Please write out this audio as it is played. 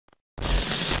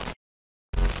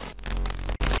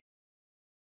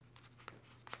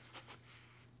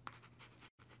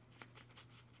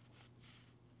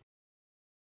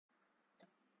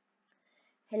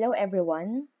Hello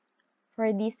everyone!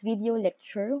 For this video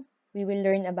lecture, we will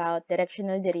learn about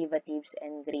directional derivatives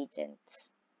and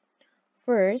gradients.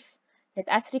 First, let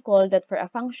us recall that for a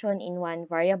function in one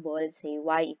variable, say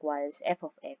y equals f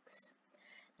of x,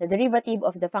 the derivative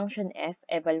of the function f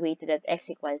evaluated at x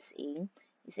equals a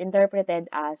is interpreted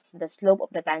as the slope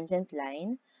of the tangent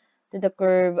line to the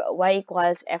curve y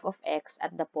equals f of x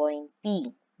at the point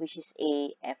P, which is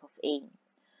a f of a.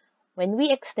 When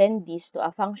we extend this to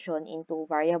a function in two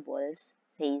variables,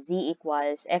 say z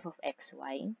equals f of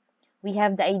xy, we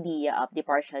have the idea of the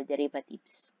partial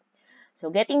derivatives. So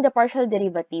getting the partial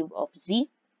derivative of z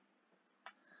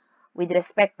with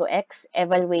respect to x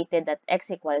evaluated at x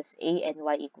equals a and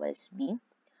y equals b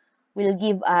will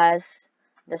give us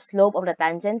the slope of the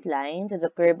tangent line to the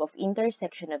curve of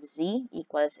intersection of z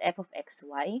equals f of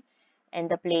xy and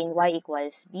the plane y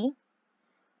equals b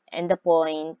and the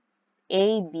point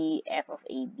AB f of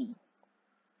AB.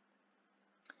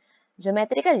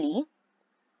 Geometrically,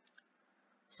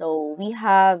 so we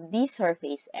have this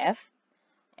surface F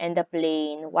and the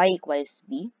plane y equals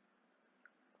b.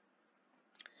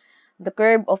 The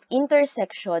curve of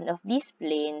intersection of this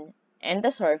plane and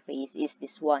the surface is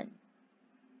this one.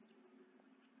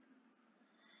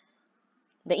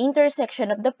 The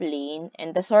intersection of the plane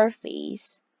and the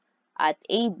surface at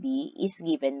AB is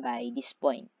given by this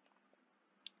point.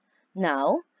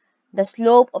 Now, the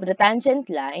slope of the tangent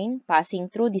line passing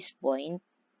through this point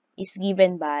is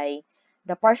given by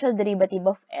the partial derivative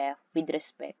of f with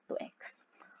respect to x.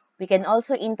 We can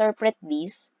also interpret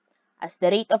this as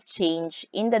the rate of change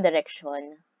in the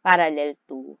direction parallel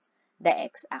to the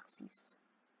x-axis.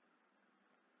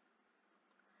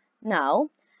 Now,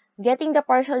 getting the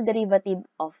partial derivative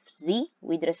of z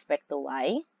with respect to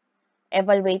y,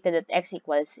 evaluated at x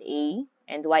equals a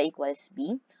and y equals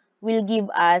b, will give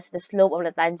us the slope of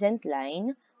the tangent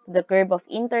line to the curve of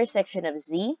intersection of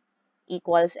z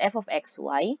equals f of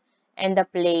xy and the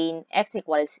plane x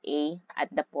equals a at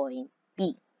the point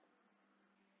P.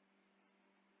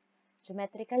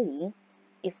 Geometrically,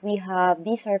 if we have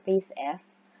this surface F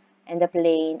and the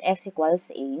plane x equals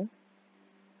a,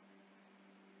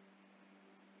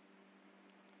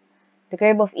 the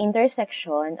curve of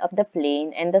intersection of the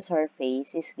plane and the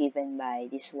surface is given by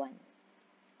this one.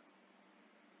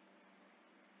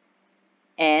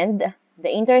 And the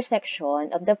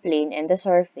intersection of the plane and the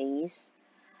surface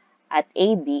at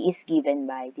AB is given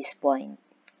by this point.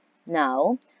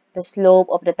 Now, the slope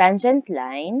of the tangent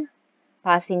line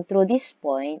passing through this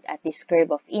point at this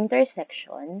curve of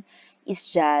intersection is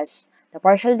just the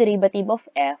partial derivative of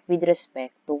f with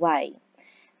respect to y.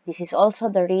 This is also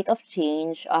the rate of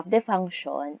change of the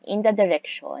function in the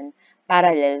direction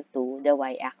parallel to the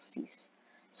y-axis.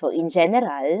 So in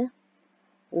general,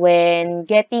 when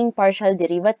getting partial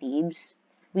derivatives,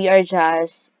 we are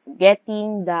just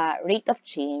getting the rate of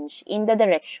change in the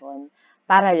direction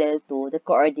parallel to the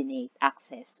coordinate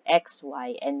axis x,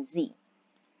 y, and z.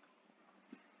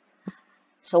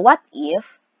 So what if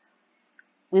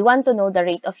we want to know the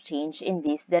rate of change in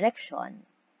this direction,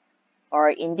 or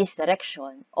in this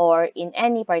direction, or in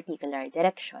any particular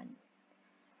direction?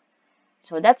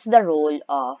 So that's the role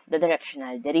of the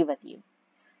directional derivative.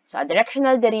 So a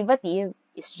directional derivative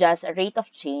is just a rate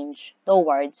of change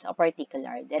towards a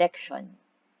particular direction.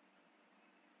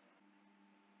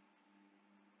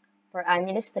 For an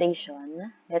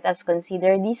illustration, let us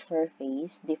consider this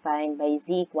surface defined by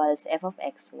z equals f of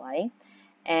xy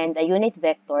and a unit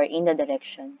vector in the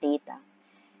direction theta.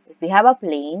 If we have a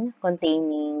plane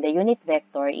containing the unit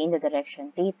vector in the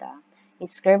direction theta,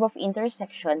 its curve of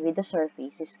intersection with the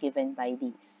surface is given by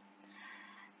this.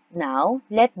 Now,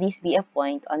 let this be a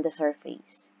point on the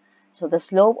surface. So the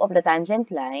slope of the tangent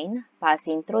line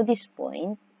passing through this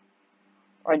point,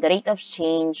 or the rate of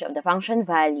change of the function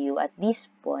value at this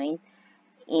point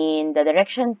in the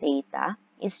direction theta,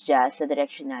 is just the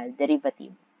directional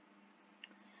derivative.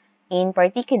 In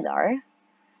particular,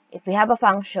 if we have a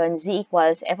function z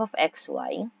equals f of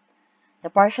xy, the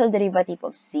partial derivative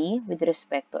of z with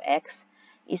respect to x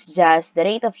is just the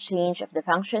rate of change of the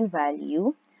function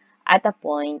value at a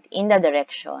point in the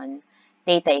direction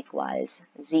theta equals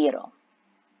 0.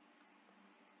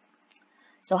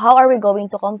 So how are we going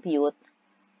to compute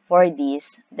for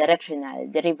this directional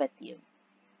derivative?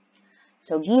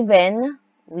 So given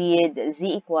with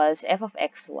z equals f of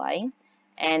xy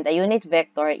and a unit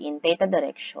vector in theta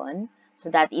direction, so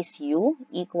that is u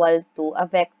equal to a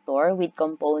vector with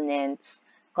components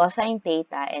cosine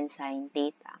theta and sine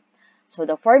theta. So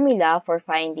the formula for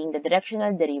finding the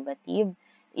directional derivative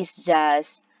is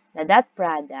just the dot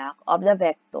product of the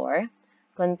vector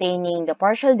containing the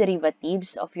partial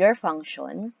derivatives of your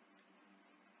function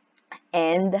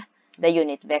and the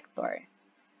unit vector.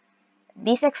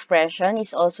 This expression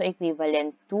is also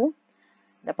equivalent to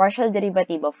the partial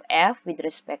derivative of f with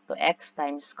respect to x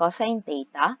times cosine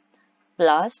theta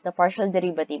plus the partial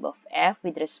derivative of f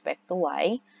with respect to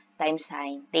y times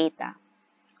sine theta.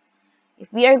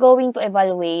 If we are going to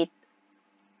evaluate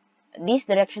this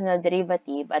directional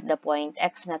derivative at the point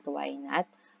x naught y naught,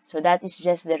 so that is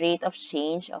just the rate of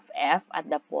change of f at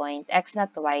the point x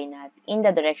naught y naught in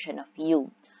the direction of u,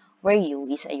 where u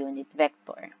is a unit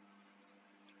vector.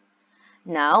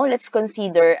 Now, let's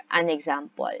consider an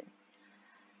example.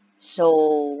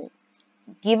 So,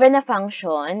 given a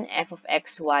function f of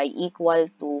xy equal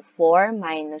to 4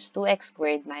 minus 2x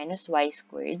squared minus y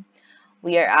squared,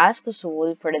 we are asked to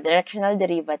solve for the directional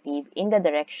derivative in the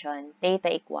direction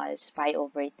theta equals pi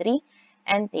over 3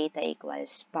 and theta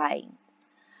equals pi.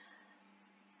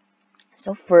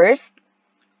 So first,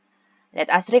 let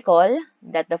us recall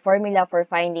that the formula for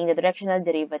finding the directional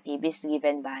derivative is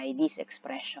given by this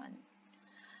expression.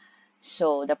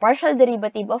 So the partial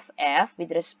derivative of f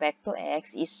with respect to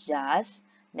x is just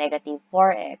negative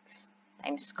 4x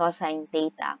times cosine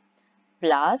theta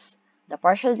plus the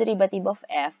partial derivative of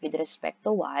f with respect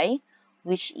to y,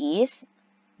 which is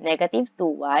negative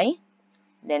 2y,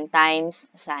 then times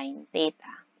sine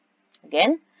theta.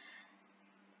 Again,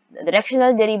 the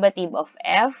directional derivative of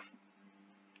f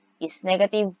is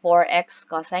negative 4x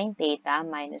cosine theta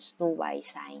minus 2y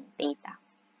sine theta.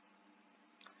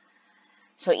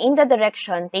 So in the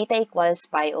direction theta equals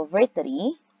pi over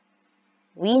 3,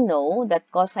 we know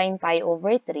that cosine pi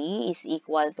over 3 is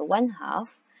equal to 1/2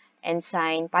 and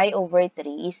sine pi over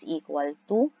 3 is equal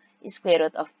to square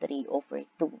root of 3 over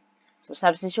 2. So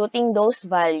substituting those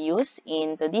values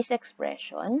into this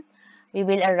expression, we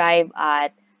will arrive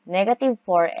at negative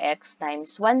 4x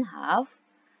times 1/2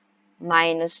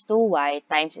 minus 2y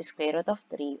times square root of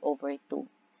 3 over 2.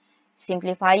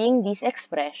 Simplifying this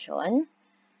expression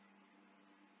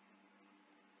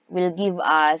will give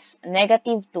us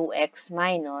negative 2x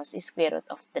minus square root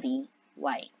of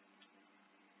 3y.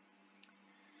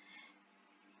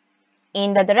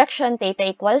 In the direction theta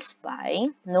equals pi,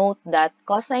 note that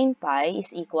cosine pi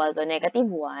is equal to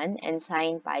negative 1 and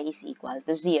sine pi is equal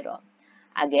to 0.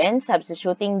 Again,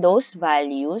 substituting those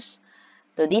values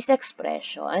to this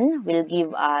expression will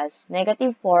give us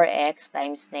negative 4x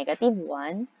times negative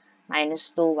 1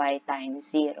 minus 2y times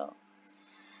 0.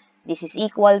 This is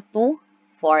equal to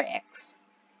 4x.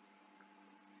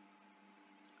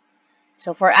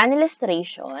 So for an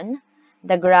illustration,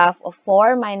 the graph of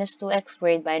 4 minus 2x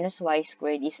squared minus y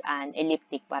squared is an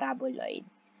elliptic paraboloid.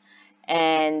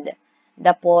 And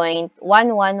the point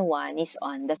 1, 1, 1 is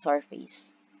on the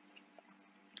surface.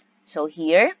 So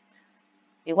here,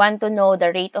 we want to know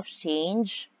the rate of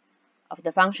change of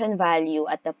the function value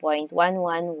at the point 1,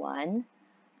 1, 1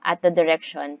 at the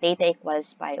direction theta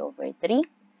equals pi over 3,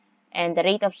 and the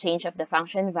rate of change of the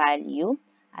function value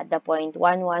at the point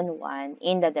 1, 1, 1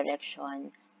 in the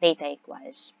direction theta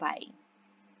equals pi.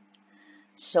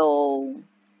 So,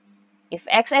 if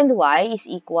x and y is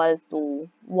equal to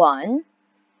 1,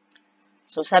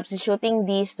 so substituting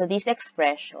this to this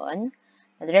expression,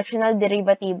 the directional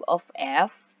derivative of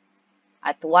f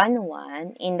at 1,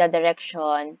 1 in the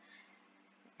direction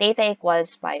theta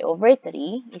equals pi over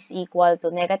 3 is equal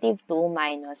to negative 2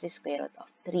 minus square root of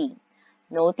 3.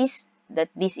 Notice that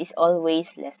this is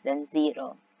always less than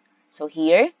 0. So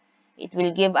here, it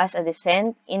will give us a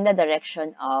descent in the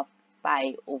direction of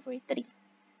pi over 3.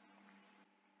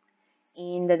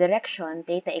 In the direction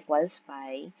theta equals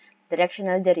pi,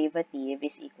 directional derivative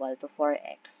is equal to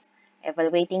 4x.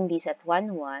 Evaluating this at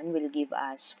 1, 1 will give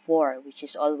us 4, which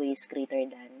is always greater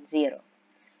than 0.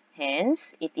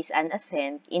 Hence, it is an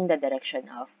ascent in the direction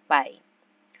of pi.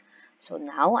 So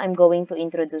now, I'm going to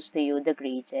introduce to you the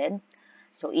gradient.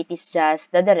 So it is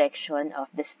just the direction of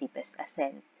the steepest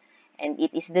ascent, and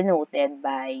it is denoted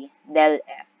by del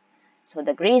f. So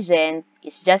the gradient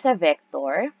is just a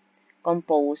vector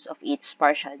composed of its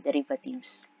partial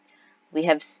derivatives. We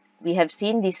have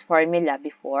seen this formula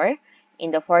before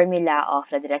in the formula of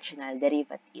the directional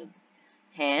derivative.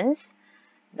 Hence,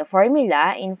 the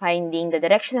formula in finding the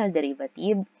directional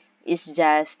derivative is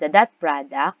just the dot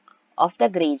product of the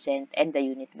gradient and the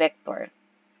unit vector.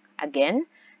 Again,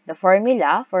 the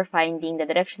formula for finding the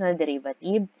directional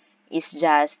derivative is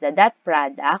just the dot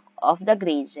product of the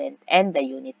gradient and the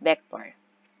unit vector.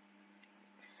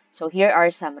 So here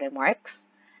are some remarks.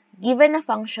 Given a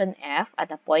function f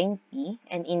at a point P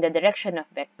and in the direction of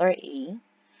vector A,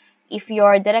 if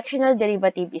your directional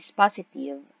derivative is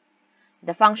positive,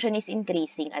 the function is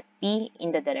increasing at P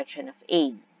in the direction of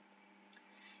A.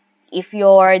 If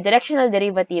your directional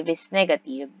derivative is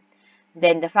negative,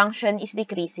 then the function is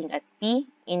decreasing at p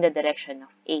in the direction of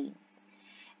a.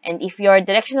 And if your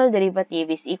directional derivative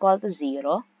is equal to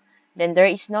 0, then there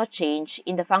is no change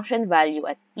in the function value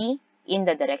at p in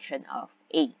the direction of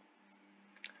a.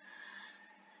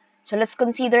 So let's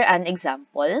consider an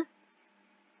example.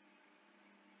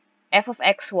 F of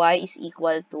xy is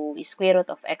equal to square root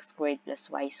of x squared plus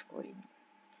y squared.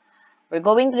 We're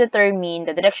going to determine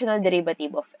the directional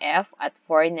derivative of f at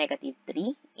 4, negative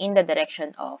 3 in the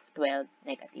direction of 12,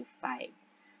 negative 5.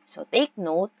 So take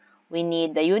note, we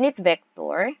need the unit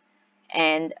vector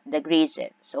and the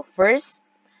gradient. So first,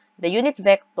 the unit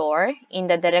vector in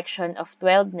the direction of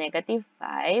 12, negative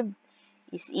 5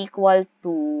 is equal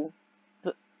to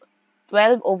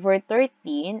 12 over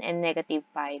 13 and negative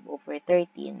 5 over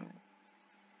 13.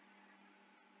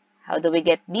 How do we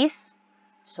get this?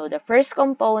 So the first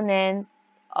component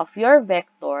of your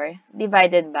vector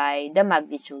divided by the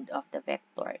magnitude of the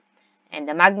vector. And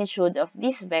the magnitude of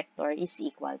this vector is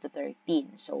equal to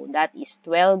 13. So that is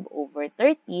 12 over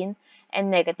 13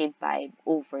 and negative 5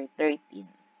 over 13.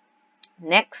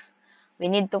 Next, we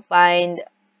need to find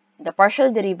the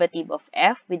partial derivative of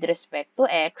f with respect to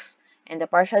x and the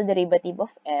partial derivative of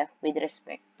f with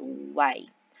respect to y.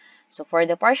 So for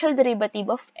the partial derivative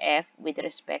of f with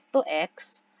respect to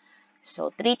x,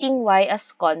 so treating y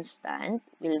as constant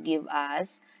will give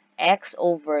us x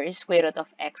over square root of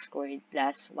x squared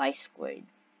plus y squared.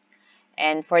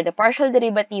 And for the partial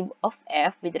derivative of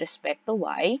f with respect to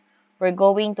y, we're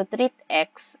going to treat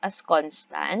x as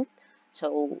constant.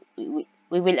 So we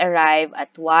will arrive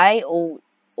at y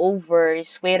over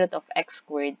square root of x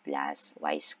squared plus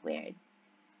y squared.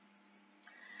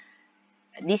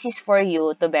 This is for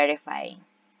you to verify.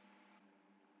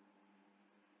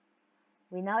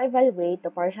 We now evaluate the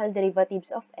partial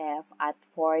derivatives of f at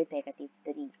 4, negative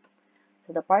 3.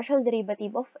 So the partial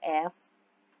derivative of f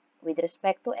with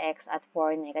respect to x at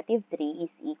 4, negative 3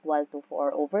 is equal to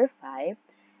 4 over 5.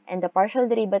 And the partial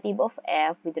derivative of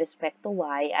f with respect to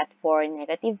y at 4,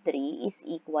 negative 3 is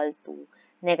equal to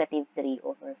negative 3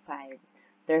 over 5.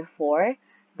 Therefore,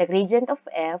 the gradient of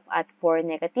f at 4,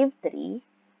 negative 3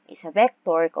 is a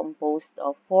vector composed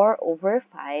of 4 over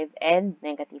 5 and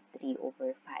negative 3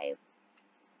 over 5.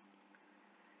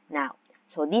 Now,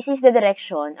 so this is the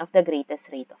direction of the greatest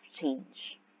rate of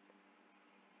change.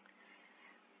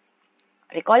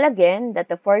 Recall again that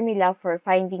the formula for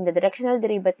finding the directional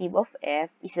derivative of f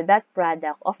is the dot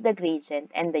product of the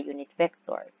gradient and the unit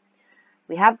vector.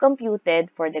 We have computed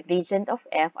for the gradient of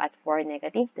f at 4,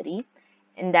 negative 3,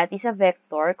 and that is a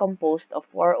vector composed of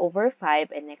 4 over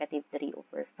 5 and negative 3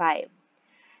 over 5.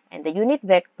 And the unit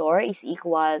vector is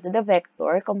equal to the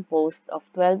vector composed of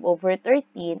 12 over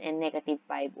 13 and negative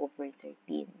 5 over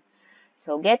 13.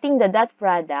 So getting the dot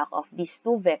product of these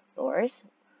two vectors,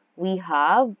 we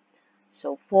have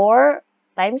 4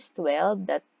 times 12,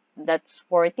 that's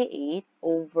 48,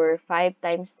 over 5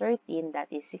 times 13, that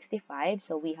is 65.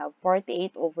 So we have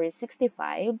 48 over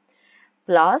 65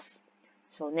 plus,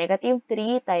 so negative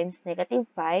 3 times negative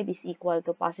 5 is equal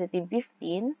to positive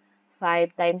 15.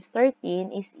 5 times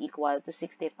 13 is equal to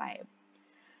 65.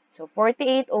 So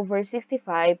 48 over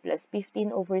 65 plus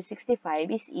 15 over 65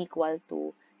 is equal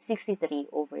to 63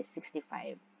 over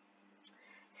 65.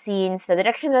 Since the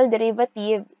directional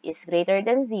derivative is greater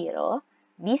than 0,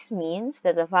 this means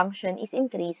that the function is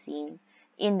increasing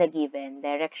in the given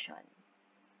direction.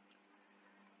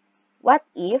 What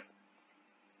if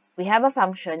we have a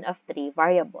function of 3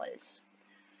 variables?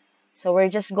 So we're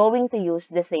just going to use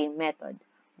the same method.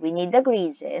 We need the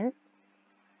gradient,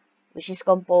 which is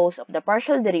composed of the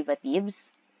partial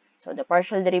derivatives. So the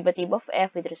partial derivative of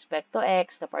f with respect to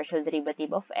x, the partial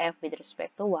derivative of f with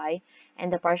respect to y,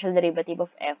 and the partial derivative of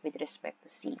f with respect to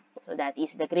c. So that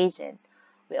is the gradient.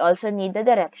 We also need the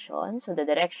direction. So the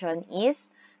direction is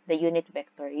the unit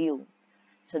vector u.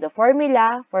 So the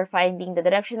formula for finding the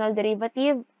directional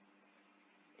derivative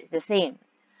is the same.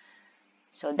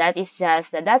 So that is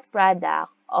just the dot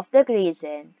product of the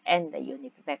gradient and the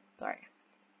unit vector.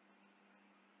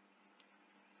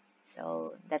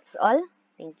 So that's all.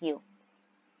 Thank you.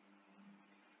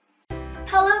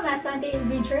 Hello Math 28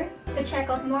 Bridger. To check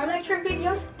out more lecture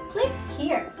videos, click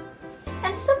here.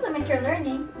 And to supplement your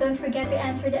learning, don't forget to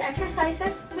answer the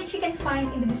exercises which you can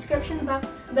find in the description box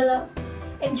below.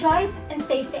 Enjoy and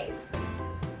stay safe.